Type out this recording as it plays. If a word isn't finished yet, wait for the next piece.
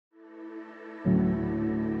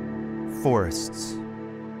Forests.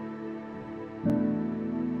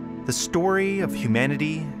 The story of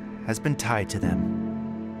humanity has been tied to them.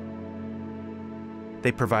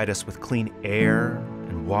 They provide us with clean air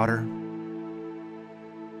and water,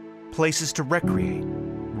 places to recreate,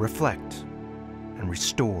 reflect, and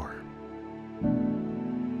restore,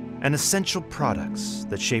 and essential products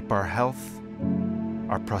that shape our health,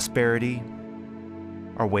 our prosperity,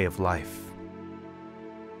 our way of life.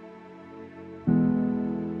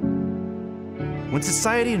 When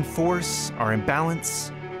society and forests are in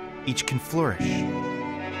balance, each can flourish.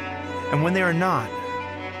 And when they are not,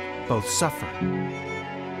 both suffer.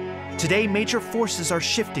 Today, major forces are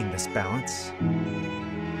shifting this balance.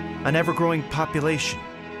 An ever-growing population,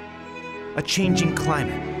 a changing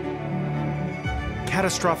climate,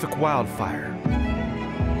 catastrophic wildfire.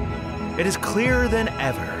 It is clearer than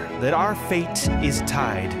ever that our fate is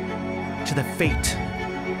tied to the fate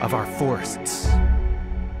of our forests.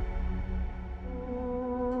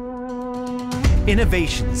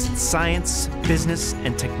 Innovations in science, business,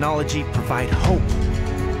 and technology provide hope.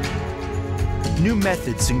 New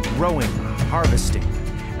methods in growing, harvesting,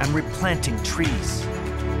 and replanting trees.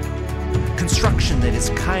 Construction that is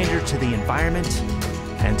kinder to the environment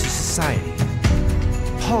and to society.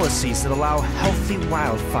 Policies that allow healthy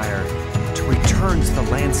wildfire to return to the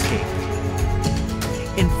landscape.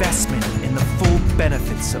 Investment in the full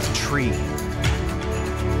benefits of tree.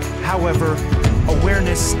 However,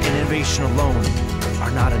 awareness and innovation alone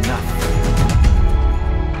are not enough.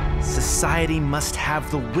 Society must have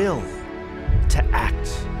the will to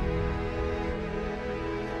act.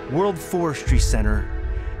 World Forestry Center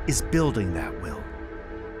is building that will.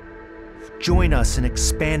 Join us in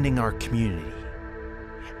expanding our community,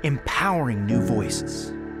 empowering new voices,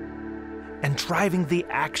 and driving the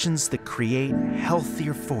actions that create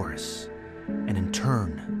healthier forests and, in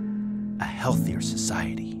turn, a healthier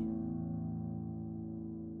society.